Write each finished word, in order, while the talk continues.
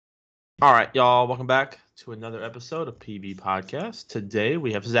All right, y'all, welcome back to another episode of PB Podcast. Today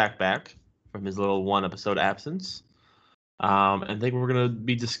we have Zach back from his little one episode absence. And I think we're going to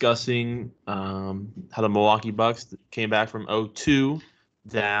be discussing how the Milwaukee Bucks came back from 0-2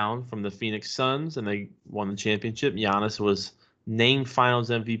 down from the Phoenix Suns and they won the championship. Giannis was named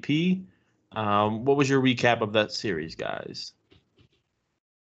Finals MVP. What was your recap of that series, guys?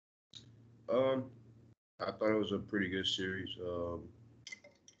 Um, I thought it was a pretty good series.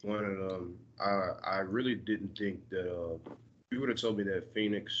 One of them, I really didn't think that if you would have told me that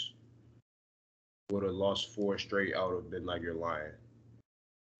Phoenix would have lost four straight, I would have been like, you're lying.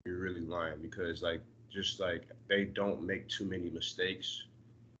 You're really lying because just like they don't make too many mistakes.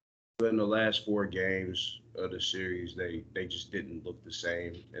 But in the last four games of the series, they just didn't look the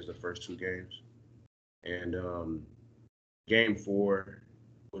same as the first two games. And game four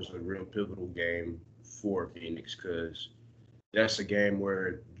was a real pivotal game for Phoenix because that's a game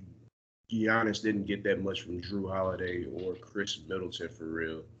where Giannis didn't get that much from Drew Holiday or Chris Middleton for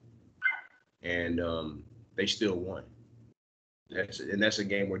real, and they still won. That's a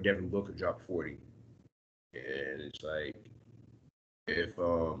game where Devin Booker dropped 40, and it's like if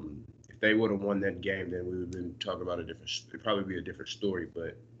they would have won that game, then we would have been talking about it'd probably be a different story.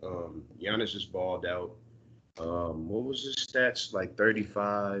 But Giannis just balled out. What was his stats? Like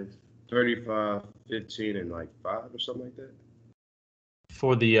 35, 15, and like 5 or something like that?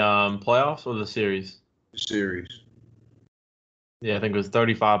 For the playoffs or the series? The series. Yeah, I think it was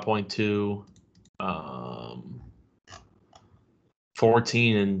 35.2.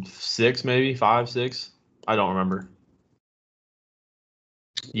 14 and 6, maybe 5, 6. I don't remember.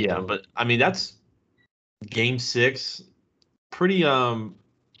 Yeah, but I mean that's game 6. Pretty what's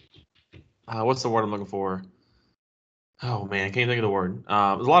the word I'm looking for? Oh man, I can't think of the word.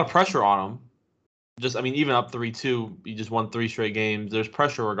 There's a lot of pressure on him. Just I mean, even up 3-2, you just won 3 straight games. There's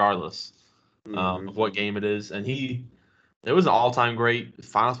pressure regardless of what game it is, and it was an all-time great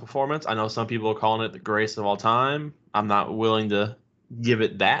finals performance. I know some people are calling it the greatest of all time. I'm not willing to give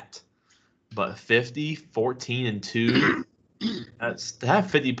it that. But 50, 14, and 2, that's to have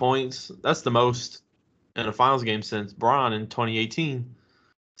 50 points, that's the most in a finals game since Bron in 2018.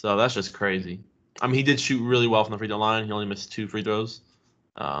 So that's just crazy. I mean, he did shoot really well from the free throw line. He only missed 2 free throws.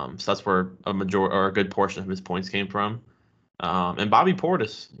 So that's where a good portion of his points came from. And Bobby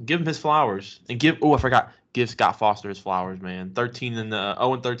Portis, give him his flowers. And I forgot, give Scott Foster his flowers, man. 13 and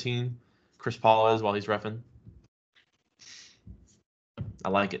 0-13, Chris Paul is while he's reffing. I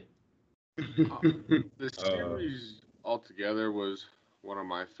like it. The series altogether was one of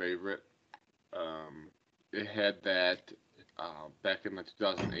my favorite. It had that back in like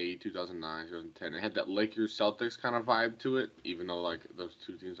 2008, 2009, 2010. It had that Lakers Celtics kind of vibe to it, even though like those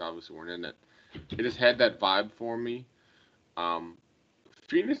two teams obviously weren't in it. It just had that vibe for me. Um,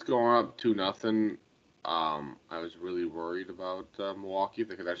 Phoenix going up 2-0. I was really worried about Milwaukee if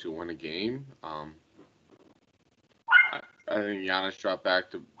they could actually win a game. I think Giannis dropped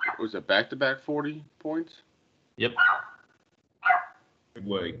back to back 40 points? Yep.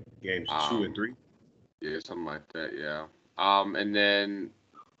 What games 2 and 3? Yeah, something like that. Yeah. And then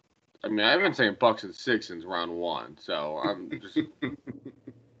I mean I've been saying Bucks and 6 since round 1, so I'm just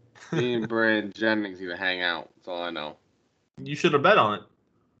me and Brand Jennings need to hang out. That's all I know. You should have bet on it.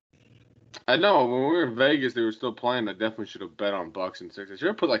 I know when we were in Vegas, they were still playing. I definitely should have bet on Bucks and 6. I should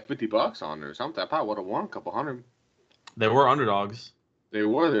have put like $50 on there or something. I probably would have won a couple hundred. They were underdogs. They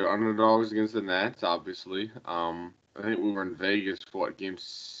were underdogs against the Nets, obviously. I think we were in Vegas for what, game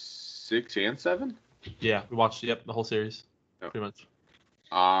 6 and 7? Yeah, we watched the whole series, Yep. pretty much.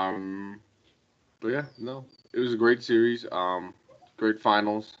 But yeah, no, it was a great series. Great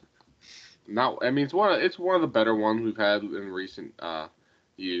finals. I mean, it's one of the better ones we've had in recent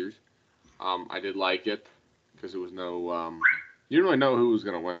years. I did like it because it was you didn't really know who was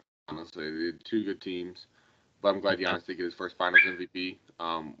gonna win. Honestly, they had two good teams. But I'm glad Giannis did get his first Finals MVP.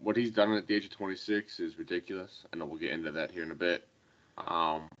 What he's done at the age of 26 is ridiculous. I know we'll get into that here in a bit.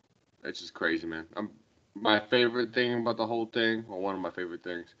 It's just crazy, man. My favorite thing about the whole thing, or one of my favorite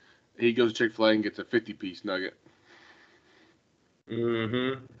things, he goes to Chick-fil-A and gets a 50-piece nugget.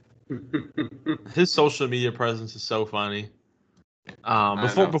 His social media presence is so funny.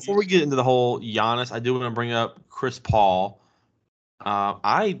 Before we get into the whole Giannis, I do want to bring up Chris Paul.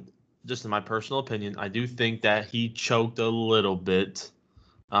 Just in my personal opinion, I do think that he choked a little bit.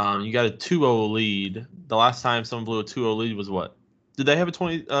 You got a 2-0 lead. The last time someone blew a 2-0 lead was what? Did they have in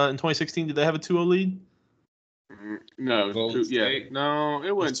 2016? Did they have a 2-0 lead? No, it was 2. Yeah, no,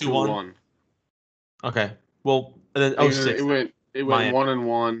 it went 2-1. Okay, well, and then 06. It went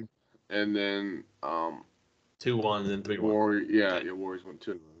 1-1, and then 2-1, and then 3-1. Warriors went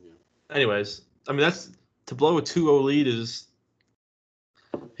 2-1. Yeah. anyways, I mean that's to blow a 2-0 lead is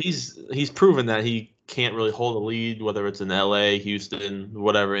he's proven that he can't really hold a lead, whether it's in LA, Houston,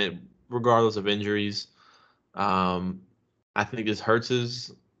 whatever, regardless of injuries. I think this hurts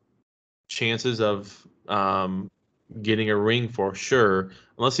his chances of getting a ring for sure.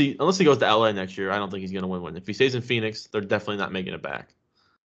 Unless he goes to LA next year, I don't think he's gonna win one. If he stays in Phoenix, they're definitely not making it back.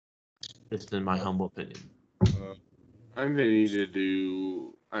 Just in my humble opinion. I think they need to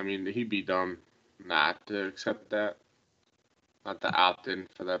do. I mean, he'd be dumb not to accept that, not to opt in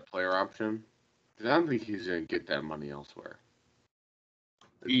for that player option. 'Cause I don't think he's gonna get that money elsewhere.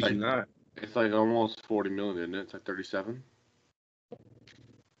 He's not. It's like almost 40 million, isn't it? It's like 37.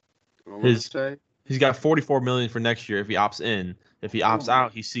 He's got 44 million for next year if he opts in. If he opts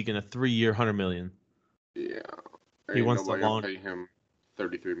out, he's seeking a 3-year, 100 million. Yeah. He wants nobody gonna pay him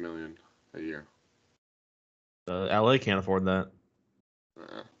 33 million a year. LA can't afford that.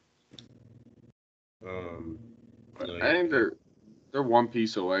 I think they're one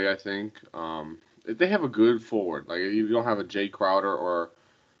piece away. I think if they have a good forward, like if you don't have a Jay Crowder or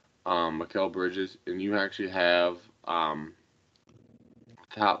Mikal Bridges, and you actually have top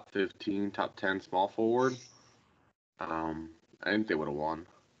 15, top 10 small forward, I think they would have won.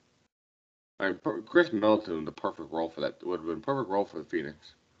 I mean, Chris Middleton, the perfect role for that would have been perfect role for the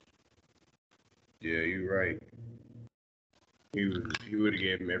Phoenix. Yeah, you're right. He would have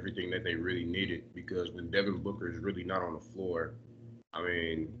gave them everything that they really needed, because when Devin Booker is really not on the floor, I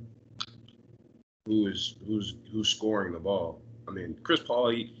mean, who's scoring the ball? I mean, Chris Paul,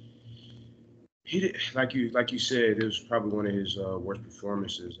 he did, like you said, it was probably one of his worst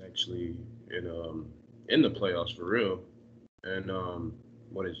performances actually in the playoffs for real. And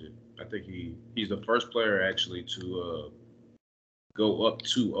what is it? I think he's the first player actually to go up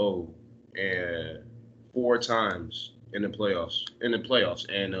 2-0 and 4 times in the playoffs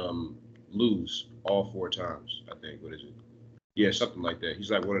and lose all 4 times. I think, what is it? Yeah, something like that. He's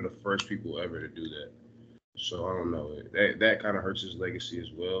like one of the first people ever to do that. So I don't know. That kind of hurts his legacy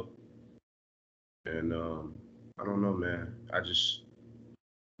as well. And I don't know, man.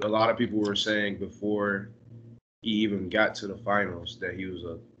 A lot of people were saying before he even got to the finals that he was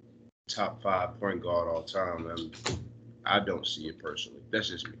a top 5 point guard all time. And I don't see it personally. That's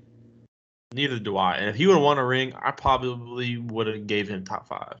just me. Neither do I. And if he would have won a ring, I probably would have gave him top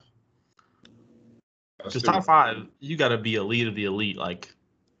 5. Because top 5, you got to be elite of the elite. Like,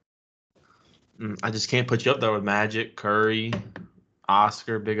 I just can't put you up there with Magic, Curry,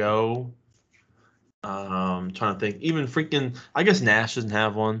 Oscar, Big O. Trying to think. Even freaking, I guess Nash doesn't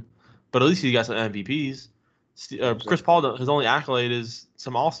have one, but at least he got some MVPs. Chris Paul, his only accolade is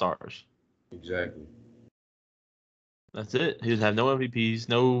some All-Stars. Exactly. That's it. He doesn't have no MVPs,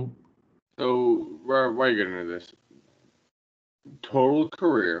 no. So, why are you getting into this? Total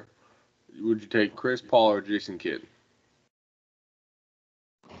career, would you take Chris Paul or Jason Kidd?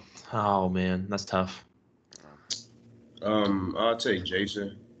 Oh, man, that's tough. I'll take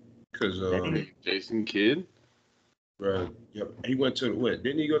Jason. Because Jason Kidd? Bro, yep. He went to what?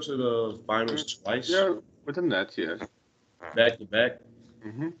 Didn't he go to the finals twice? Yeah, with the Nets, yes. Back to back.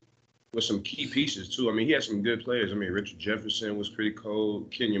 Mm-hmm. With some key pieces too. I mean, he had some good players. I mean, Richard Jefferson was pretty cold.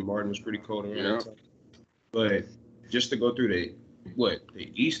 Kenyon Martin was pretty cold around that time. But just to go through the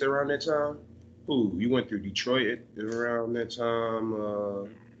East around that time. You went through Detroit around that time.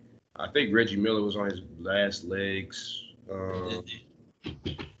 I think Reggie Miller was on his last legs.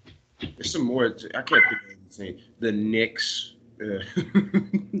 There's some more. I can't think of anything. The Knicks.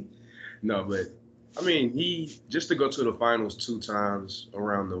 No, but I mean, he just to go to the finals 2 times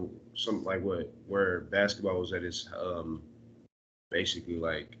around where basketball was at its basically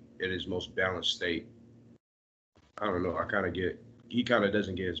like at its most balanced state. I don't know. He kind of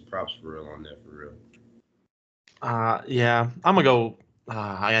doesn't get his props for real on that for real. Yeah, I'm gonna go.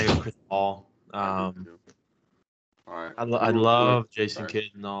 I gotta go Chris Paul. All right. I love Jason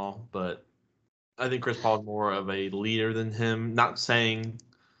Kidd and all, but I think Chris Paul is more of a leader than him. Not saying.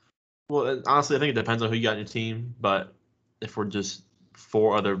 Well, honestly, I think it depends on who you got on your team. But if we're just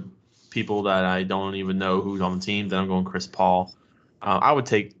 4 other people that I don't even know who's on the team, then I'm going Chris Paul. I would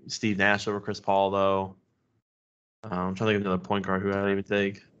take Steve Nash over Chris Paul, though. I'm trying to think of another point guard who I'd even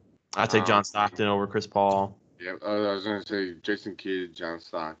take. I'd take John Stockton over Chris Paul. Yeah, I was going to say Jason Kidd, John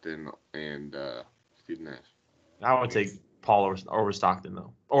Stockton, and Steve Nash. I would take Paul over Stockton,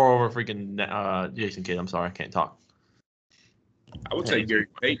 though. Or over freaking Jason Kidd. I'm sorry, I can't talk. I would take Gary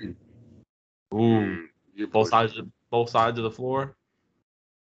Payton. Ooh, both sides of the floor.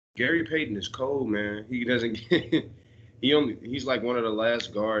 Gary Payton is cold, man. He doesn't get. He's like one of the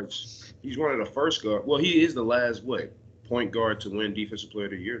last guards. He's one of the first guards. Well, he is the last point guard to win Defensive Player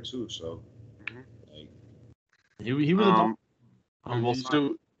of the Year too. So, like, he was a dog on both sides.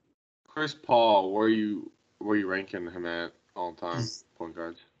 So Chris Paul, where you ranking him at all time point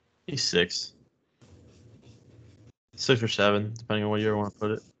guards? He's 6. 6 or 7, depending on where you want to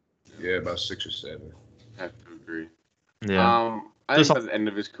put it. Yeah, about 6 or 7. I have to agree. Yeah. I think by the end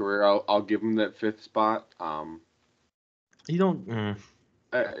of his career, I'll give him that 5th spot. You don't.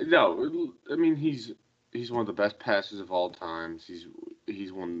 No, I mean he's one of the best passers of all times.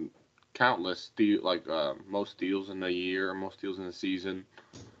 He's won countless most steals in a year, most steals in a season.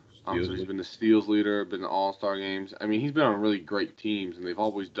 So he's been the steals leader, been in All-Star games. I mean, he's been on really great teams, and they've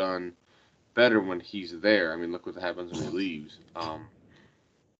always done better when he's there. I mean, look what happens when he leaves.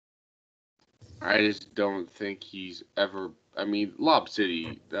 I just don't think he's ever. I mean, Lob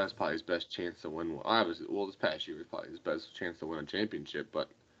City, that's probably his best chance to win. Obviously, this past year was probably his best chance to win a championship. But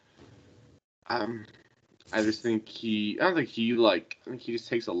I just think I think he just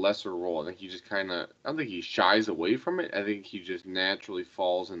takes a lesser role. I think he just I don't think he shies away from it. I think he just naturally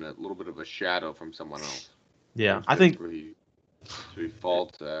falls in a little bit of a shadow from someone else. Yeah, I think he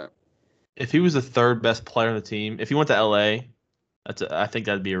falls at. If he was the 3rd best player on the team, if he went to LA, I think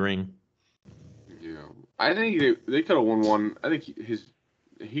that'd be a ring. You know, I think they could have won one. I think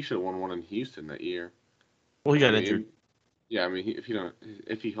he should have won one in Houston that year. Well, he got injured. Yeah, I mean,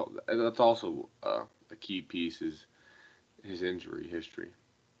 that's also a key piece is his injury history.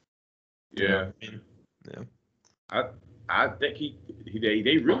 Yeah. I think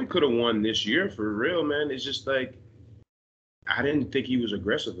they really could have won this year for real, man. It's just like I didn't think he was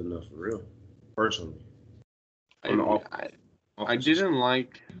aggressive enough for real, personally. I didn't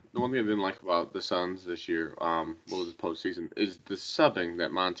like the one thing I didn't like about the Suns this year. Was the postseason is the subbing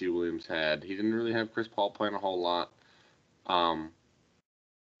that Monty Williams had. He didn't really have Chris Paul playing a whole lot.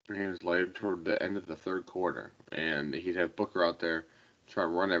 He was later toward the end of the 3rd quarter, and he'd have Booker out there trying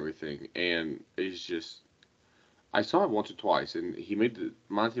to run everything, and it's just. I saw it once or twice, and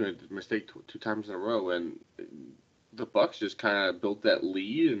Monty made the mistake 2 times in a row, and the Bucks just kind of built that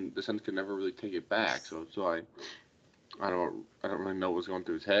lead, and the Suns could never really take it back. So I don't really know what's going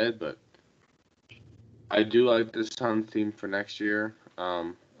through his head, but I do like the Suns team for next year.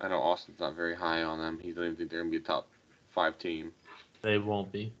 I know Austin's not very high on them. He doesn't even think they're gonna be a top 5 team. They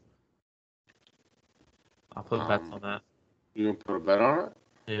won't be. I'll put bets on that. You gonna put a bet on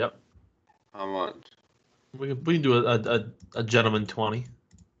it? Yep. How much? We can do a gentleman 20.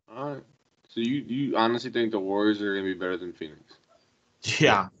 All right. So you honestly think the Warriors are gonna be better than Phoenix?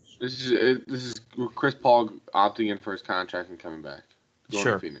 Yeah. This is Chris Paul opting in for his contract and coming back. Going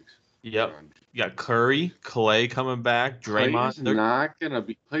to Phoenix. Yep. You got Curry, Clay coming back, Draymond. Clay's not gonna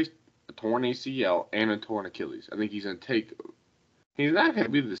play a torn ACL and a torn Achilles. I think he's gonna take. He's not gonna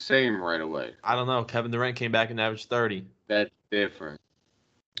be the same right away. I don't know. Kevin Durant came back and averaged 30. That's different.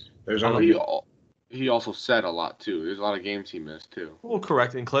 He also said a lot too. There's a lot of games he missed too. Well,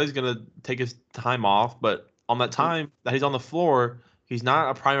 correct. And Clay's gonna take his time off, but on that time that he's on the floor, he's not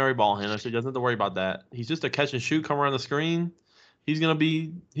a primary ball handler, so he doesn't have to worry about that. He's just a catch and shoot, come around the screen. He's gonna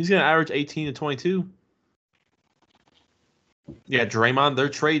average 18 to 22. Yeah, Draymond, they're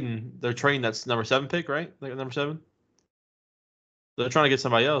trading that's number 7 pick, right? Like number 7. They're trying to get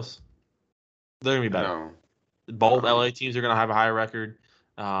somebody else. They're gonna be better. No. Both LA teams are gonna have a higher record.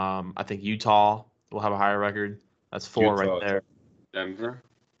 I think Utah will have a higher record. That's 4 right there. Denver.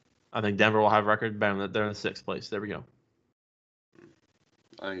 I think Denver will have a record. Bam, they're in the 6th place. There we go.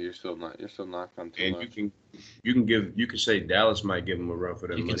 I think you're still not on too and much. you can say Dallas might give them a run for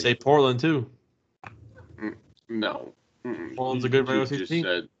their money. You can say Portland too. No. Portland's a good regular season team.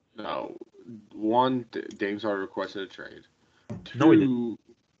 Said no. 1, Dame's already requested a trade. 2, No, he didn't.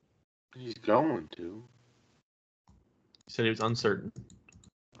 He's going to. He said he was uncertain.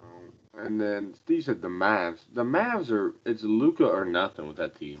 And then Steve said the Mavs. The Mavs it's Luka or nothing with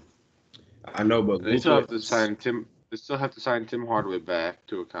that team. I know, but they still have to sign Tim. They still have to sign Tim Hardaway back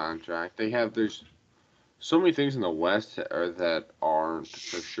to a contract. There's so many things in the West that aren't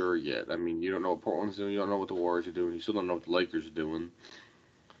for sure yet. I mean, you don't know what Portland's doing. You don't know what the Warriors are doing. You still don't know what the Lakers are doing.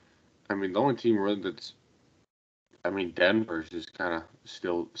 I mean, the only team really Denver's just kind of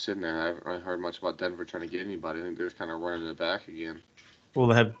still sitting there. I haven't really heard much about Denver trying to get anybody. I think they're just kind of running it back again. Well,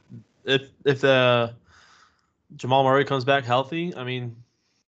 they have if Jamal Murray comes back healthy, I mean,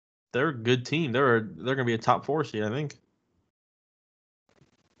 they're a good team. They're going to be a top 4 seed, I think.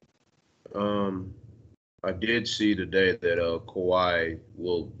 I did see today that Kawhi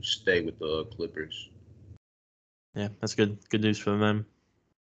will stay with the Clippers. Yeah, that's good news for them.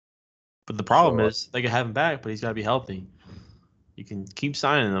 But the problem is they can have him back, but he's got to be healthy. You can keep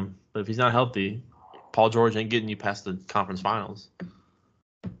signing him, but if he's not healthy, Paul George ain't getting you past the conference finals.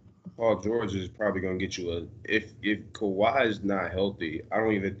 Paul George is probably going to get you if Kawhi is not healthy, I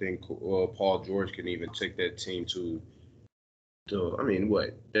don't even think Paul George can even take that team to I mean,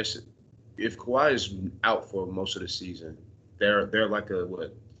 what? If Kawhi is out for most of the season, they're like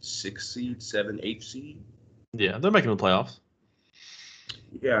a 6 seed, 7, 8 seed? Yeah, they're making the playoffs.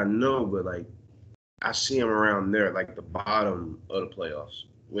 Yeah, I know, but like I see him around there, like the bottom of the playoffs,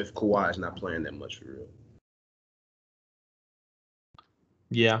 with Kawhi's not playing that much for real.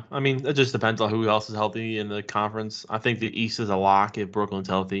 Yeah, I mean, it just depends on who else is healthy in the conference. I think the East is a lock if Brooklyn's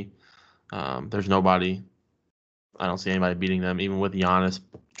healthy. There's nobody. I don't see anybody beating them, even with Giannis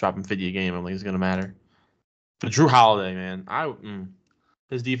dropping 50 a game. I don't think it's gonna matter. But Drew Holiday, man,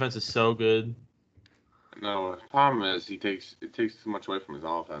 his defense is so good. No, the problem is it takes too much away from his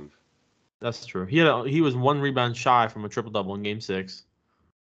offense. That's true. He was 1 rebound shy from a triple double in Game 6.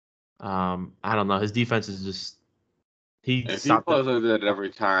 I don't know. His defense is just If he plays like that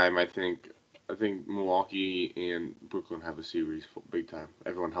every time, I think Milwaukee and Brooklyn have a series big time.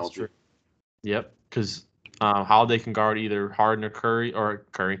 Everyone healthy. True. Yep, because Holiday can guard either Harden or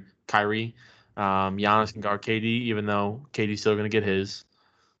Kyrie. Giannis can guard KD, even though KD's still going to get his.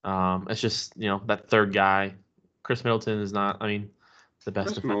 It's just that third guy. Chris Middleton is not. I mean, the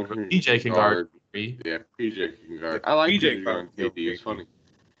best defender. PJ can guard. Yeah, PJ can guard. I like PJ guarding KD. It's funny.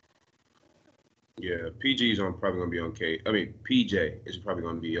 Yeah, PG's probably going to be on PJ is probably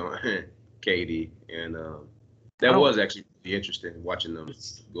going to be on KD, and that was actually really interesting watching them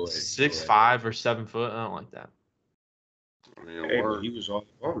go ahead. 6'5" or 7 foot. I don't like that. I mean, he was all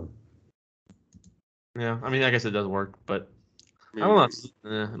on him. Yeah, I mean, I guess it does work, but I don't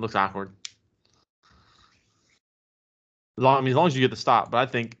know. It looks awkward. As long as you get the stop, but I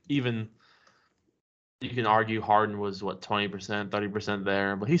think even you can argue Harden was 20%, 30%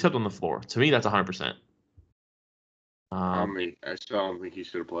 there, but he stepped on the floor. To me, that's 100%. I still don't think he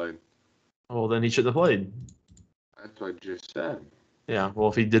should have played. Well, then he should have played. That's what I just said. Yeah, well,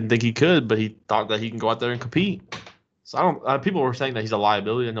 if he didn't think he could, but he thought that he can go out there and compete. So I don't. People were saying that he's a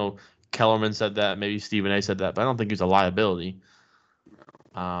liability. I know Kellerman said that. Maybe Stephen A. said that, but I don't think he's a liability.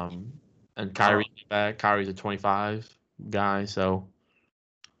 And Kyrie's back. Kyrie's a 25 guy, so.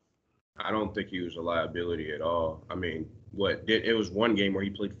 I don't think he was a liability at all. I mean, it was one game where he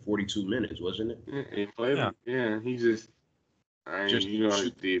played 42 minutes, wasn't it? Yeah, he played. Yeah, he just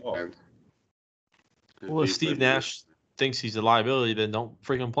his defense. Well, if Steve Nash thinks he's a liability, then don't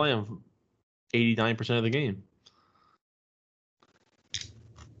freaking play him 89% of the game.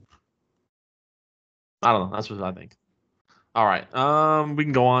 I don't know. That's what I think. All right. We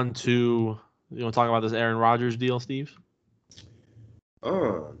can go on to. You want to talk about this Aaron Rodgers deal, Steve?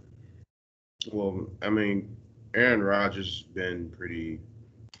 Well, I mean, Aaron Rodgers has been pretty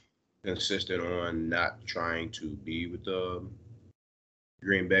consistent on not trying to be with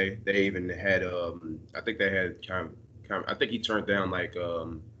Green Bay. They even had I think they had I think he turned down like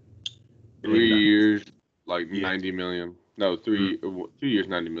 3 years, like 90 million. No, 2 years,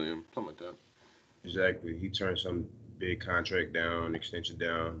 90 million, something like that. Exactly. He turned some big contract down, extension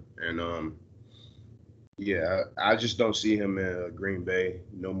down, and yeah, I just don't see him in Green Bay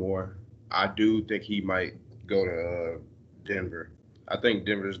no more. I do think he might go to Denver. I think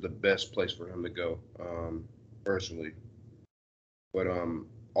Denver is the best place for him to go, personally. But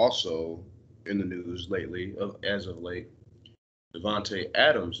also in the news lately, as of late, Devontae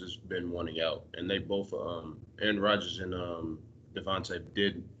Adams has been wanting out, and they both, Aaron Rodgers and Devontae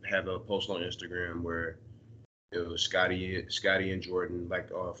did have a post on Instagram where it was Scotty and Jordan, like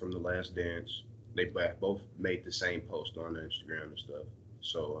from The Last Dance. They both made the same post on Instagram and stuff.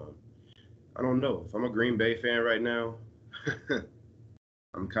 So I don't know. If I'm a Green Bay fan right now,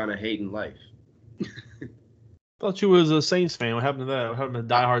 I'm kind of hating life. Thought you was a Saints fan. What happened to that? What happened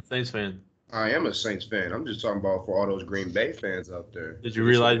to diehard Saints fan? I am a Saints fan. I'm just talking about for all those Green Bay fans out there. Did you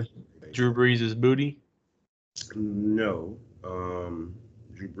realize Drew Brees is booty? No,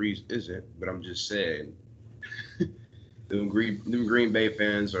 Drew Brees isn't. But I'm just saying, them Green Bay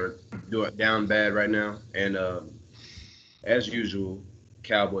fans are down bad right now, and as usual,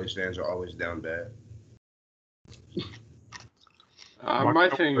 Cowboys fans are always down bad. My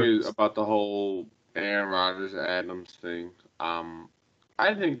thing is about the whole Aaron Rodgers Adams thing.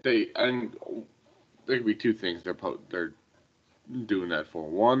 I think there could be two things they're doing that for.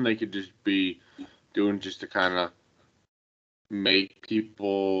 One, they could just be doing just to kind of make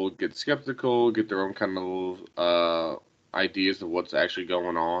people get skeptical, get their own kind of ideas of what's actually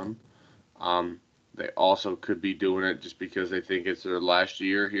going on. They also could be doing it just because they think it's their last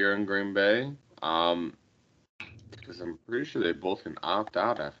year here in Green Bay. Because I'm pretty sure they both can opt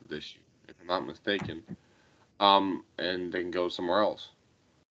out after this year. I'm not mistaken. And they can go somewhere else.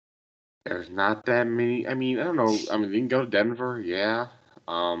 There's not that many. I mean, I don't know. I mean, they can go to Denver, yeah.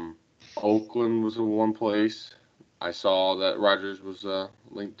 Um, Oakland was the one place I saw that Rodgers was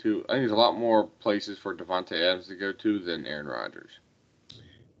linked to. I think there's a lot more places for Devontae Adams to go to than Aaron Rodgers.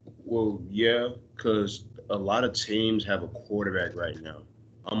 Well, yeah, because a lot of teams have a quarterback right now.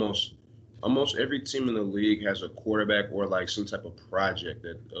 Almost, almost every team in the league has a quarterback or like some type of project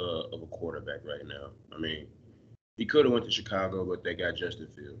that of a quarterback right now. I mean, he could have went to Chicago, but they got Justin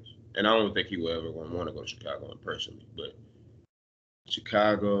Fields, and I don't think he will ever want to go to Chicago personally. But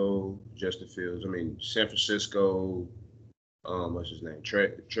Chicago, Justin Fields. I mean, San Francisco. What's his name?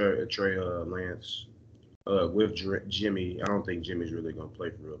 Trey Lance. With Jimmy, I don't think Jimmy's really gonna play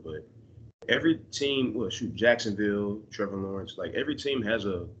for real, but every team, well, shoot, Jacksonville, Trevor Lawrence, like every team has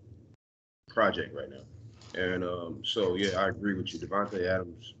a project right now. And so, yeah, I agree with you. Devontae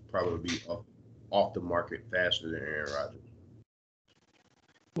Adams probably be off the market faster than Aaron Rodgers.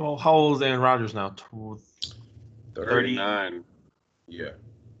 Well, how old is Aaron Rodgers now? 30, 39. Yeah.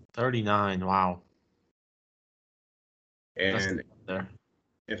 39. Wow. And there.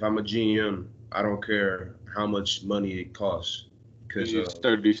 if I'm a GM, I don't care how much money it costs. Because He's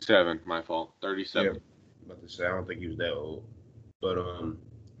 37. My fault. 37. yeah, about to say I don't think he was that old. But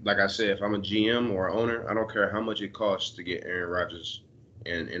like I said, if I'm a GM or owner, I don't care how much it costs to get Aaron Rodgers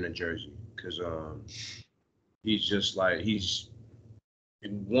in a jersey, because he's just like he's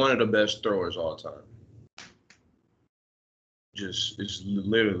one of the best throwers all time. Just it's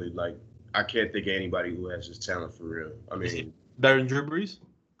literally like I can't think of anybody who has his talent for real. I mean, better than Drew Brees?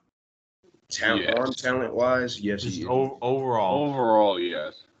 Arm talent wise, yes, Just he is. overall. Overall,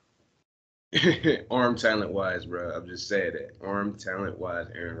 yes. Arm talent wise, bro. I'm just saying that. Arm talent wise,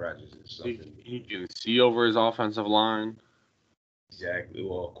 Aaron Rodgers is something. He can see over his offensive line. Exactly.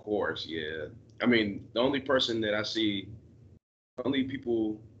 Well, of course, yeah. I mean, the only person that I see, only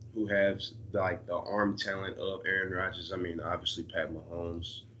people who have like the arm talent of Aaron Rodgers. I mean, obviously Pat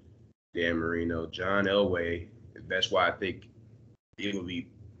Mahomes, Dan Marino, John Elway. That's why I think it would be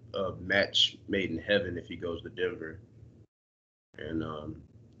a match made in heaven if he goes to Denver. And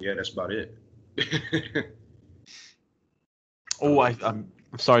yeah, that's about it. Oh, I'm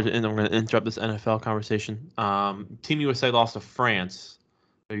sorry to end. I'm going to interrupt this NFL conversation. Team USA lost to France.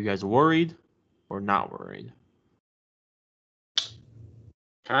 Are you guys worried or not worried?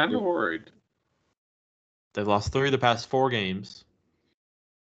 Kind of worried. They've lost 3 of the past 4 games.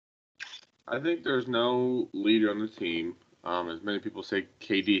 I think there's no leader on the team. As many people say,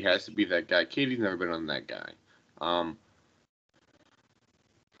 KD has to be that guy. KD's never been on that guy.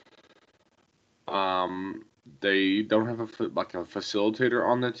 They don't have a facilitator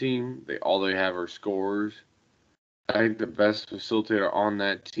on the team. All they have are scorers. I think the best facilitator on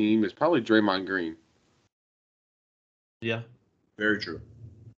that team is probably Draymond Green. Yeah, very true.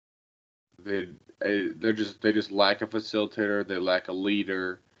 They just lack a facilitator. They lack a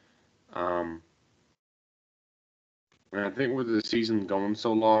leader. And I think with the season going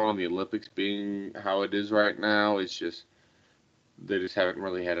so long, the Olympics being how it is right now, it's just they just haven't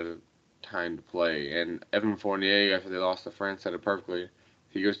really had a time to play. And Evan Fournier, after they lost to France, said it perfectly.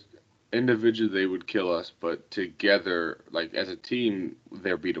 He goes, individually they would kill us, but together, like as a team,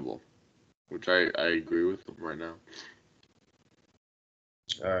 they're beatable. Which I agree with them right now.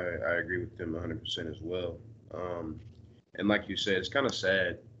 I agree with them 100% as well. And like you said, it's kind of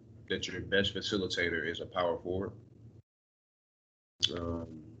sad that your best facilitator is a power forward.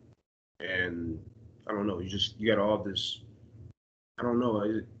 And I don't know, you got all this. I don't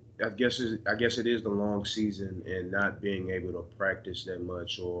know. I guess it is the long season and not being able to practice that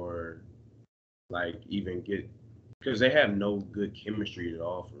much or like even get because they have no good chemistry at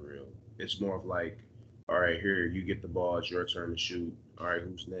all for real. It's more of like, all right, here you get the ball, it's your turn to shoot. All right,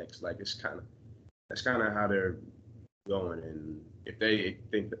 who's next? Like that's kind of how they're going. And if they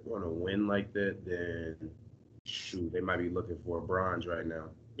think they're going to win like that, then shoot, they might be looking for a bronze right now.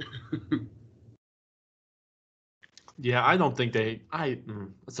 Yeah, I don't think they.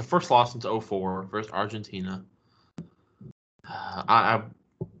 It's the first loss since 2004 versus Argentina. I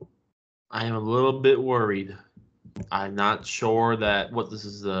am a little bit worried. I'm not sure that what this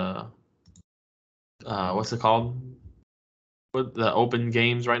is what's it called? What the open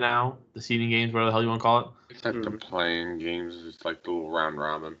games right now, the seeding games, whatever the hell you want to call it. It's like the playing games. It's like the little round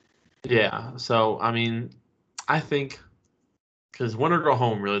robin. Yeah. So I mean, I think because win or go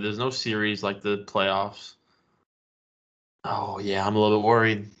home, really, there's no series like the playoffs. Oh yeah, I'm a little bit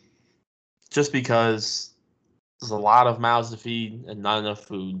worried. Just because there's a lot of mouths to feed and not enough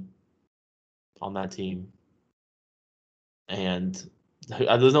food on that team. And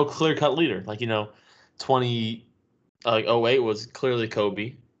There's no clear cut leader. 08 was clearly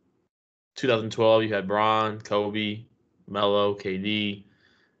Kobe. 2012 you had Bron, Kobe, Melo, KD.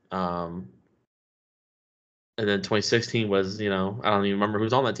 And then 2016 was, I don't even remember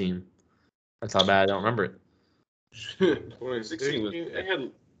who's on that team. That's how bad I don't remember it. 2016 was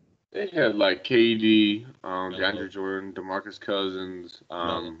they had like KD, DeAndre Jordan, DeMarcus Cousins.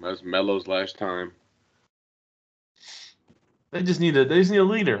 That's Melo's last time. They just need a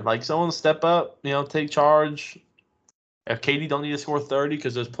leader, like someone to step up, take charge. If KD don't need to score 30,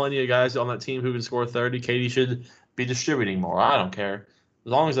 because there's plenty of guys on that team who can score 30, KD should be distributing more. I don't care,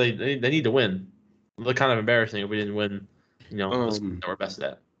 as long as they need to win. It look kind of embarrassing if we didn't win. That we're best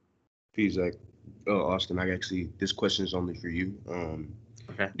at. Zach, Austin, this question is only for you.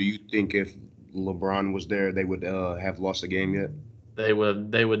 Okay. Do you think if LeBron was there, they would have lost a game yet? They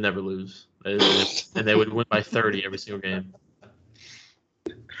would never lose, and they would win by 30 every single game.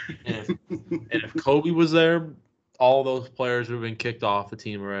 And if Kobe was there, all those players would have been kicked off the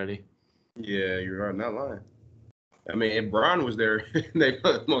team already. Yeah, you're not lying. I mean, if Bron was there,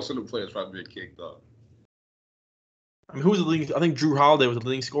 most of the players probably been kicked off. I mean, who was the leading? I think Drew Holiday was the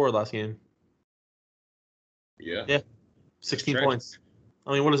leading scorer last game. Yeah. Yeah. 16 points.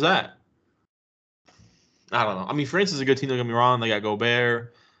 I mean, what is that? I don't know. I mean, France is a good team. Don't get me wrong. They got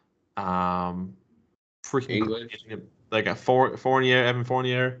Gobert. Freaking English. They got Fournier, Evan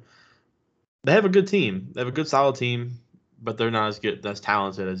Fournier. They have a good team. They have a good, solid team, but they're not as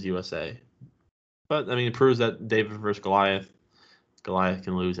talented as USA. But I mean, it proves that David versus Goliath. Goliath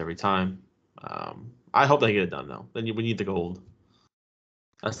can lose every time. I hope they get it done though. Then we need the gold.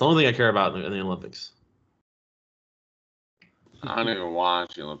 That's the only thing I care about in the Olympics. I don't even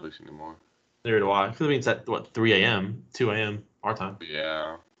watch the Olympics anymore. Neither do I. Because I mean, it's at 3 a.m., 2 a.m. our time.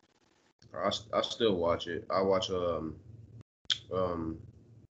 Yeah. I still watch it. I watch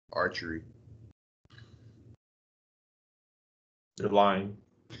archery. You're lying.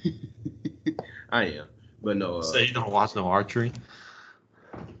 I am, but no. Say you don't watch no archery.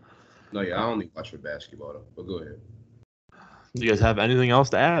 No, yeah, I only watch for basketball though. But go ahead. Do you guys have anything else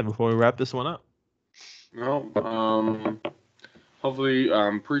to add before we wrap this one up? No. Hopefully,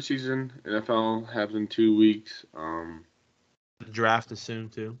 preseason NFL happens in 2 weeks. The draft is soon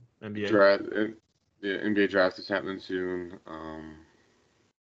too. NBA draft. The NBA draft is happening soon.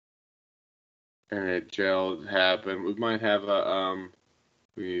 NHL happen. We might have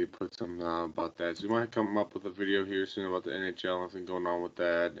we need to put something about that. So we might come up with a video here soon about the NHL, nothing going on with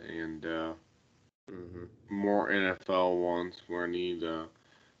that, and more NFL ones where I need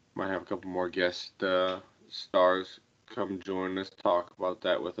might have a couple more guest stars come join us, talk about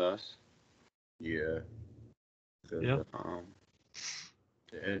that with us. Yeah. Yeah.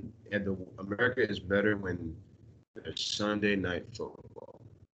 And the America is better when there's Sunday night football.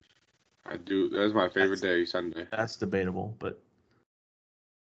 I do. That's my favorite day, Sunday. That's debatable, but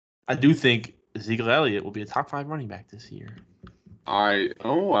I do think Ezekiel Elliott will be a top 5 running back this year. I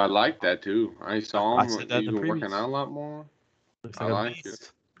like that too. I saw him even working out a lot more. Looks I like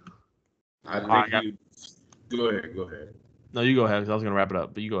it. I think you. Go ahead. No, you go ahead because I was gonna wrap it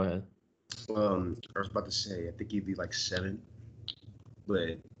up, but you go ahead. I was about to say I think he'd be like 7,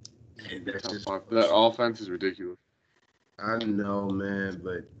 but that's just that offense is ridiculous. I know, man,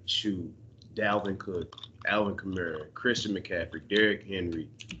 but shoot, Dalvin Cook, Alvin Kamara, Christian McCaffrey, Derrick Henry,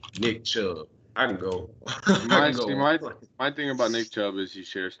 Nick Chubb. I can go. My thing about Nick Chubb is he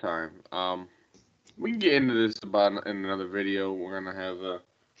shares time. We can get into this in another video. We're gonna have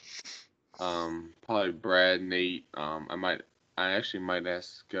probably Brad, Nate. I actually might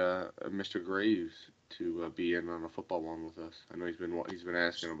ask Mr. Graves to be in on a football one with us. I know he's been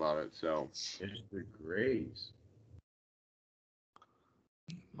asking about it. So Mr. Graves.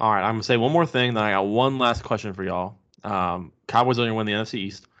 All right, I'm gonna say one more thing. Then I got one last question for y'all. Cowboys are gonna win the NFC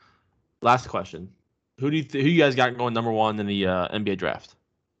East. Last question: who you guys got going number 1 in the NBA draft?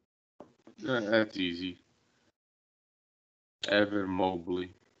 That's easy. Evan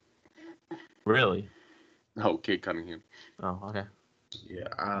Mobley. Really? Oh, Kate Cunningham. Oh, okay. Yeah,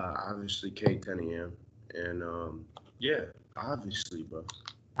 obviously Kate Cunningham, and yeah, obviously, bro.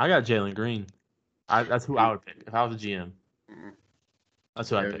 I got Jalen Green. That's who I would pick if I was a GM. Mm-hmm. That's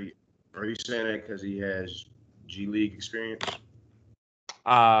who I'd pick. Are you saying that because he has G League experience?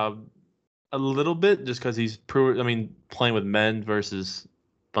 A little bit, just because he's playing with men versus a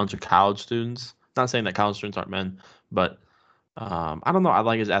bunch of college students. Not saying that college students aren't men, but I don't know. I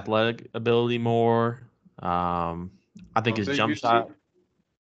like his athletic ability more. I think his jump shot.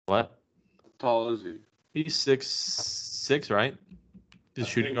 What? How tall is he? He's 6'6", right? He's a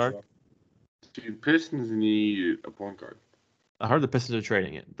shooting guard. Dude, Pistons need a point guard. I heard the Pistons are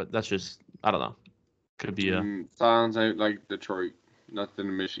trading it, but that's just I don't know. Could be a. Sounds like Detroit. Nothing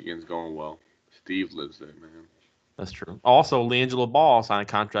in Michigan's going well. Steve lives there, man. That's true. Also, LiAngelo Ball signed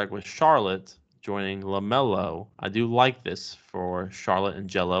a contract with Charlotte, joining LaMelo. I do like this for Charlotte and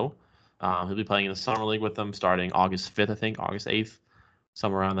Jello. He'll be playing in the summer league with them starting August 5th, I think, August 8th,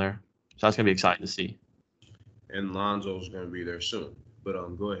 somewhere around there. So that's gonna be exciting to see. And Lonzo's going to be there soon. But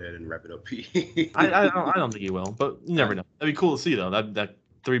go ahead and wrap it up, P. I don't think he will, but you never know. That'd be cool to see though. That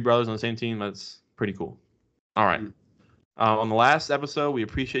three brothers on the same team. That's pretty cool. All right. On the last episode, we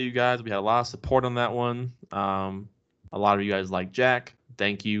appreciate you guys. We had a lot of support on that one. A lot of you guys like Jack.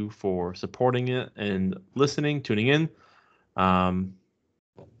 Thank you for supporting it and listening, tuning in.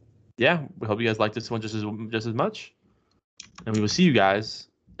 Yeah, we hope you guys like this one just as much. And we will see you guys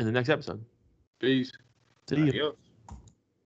in the next episode. Peace. See you.